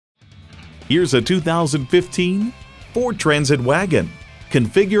Here's a 2015 Ford Transit wagon.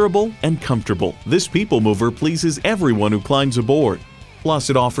 Configurable and comfortable, this people mover pleases everyone who climbs aboard. Plus,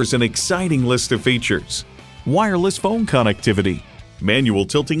 it offers an exciting list of features: wireless phone connectivity, manual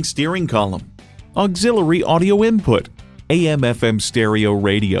tilting steering column, auxiliary audio input, AM/FM stereo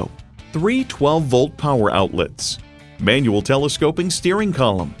radio, 3 12-volt power outlets, manual telescoping steering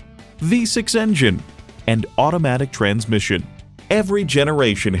column, V6 engine, and automatic transmission. Every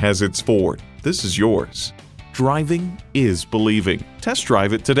generation has its Ford. This is yours. Driving is believing. Test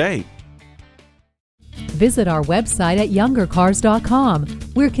drive it today. Visit our website at youngercars.com.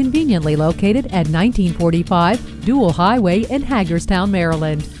 We're conveniently located at 1945 Dual Highway in Hagerstown,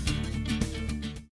 Maryland.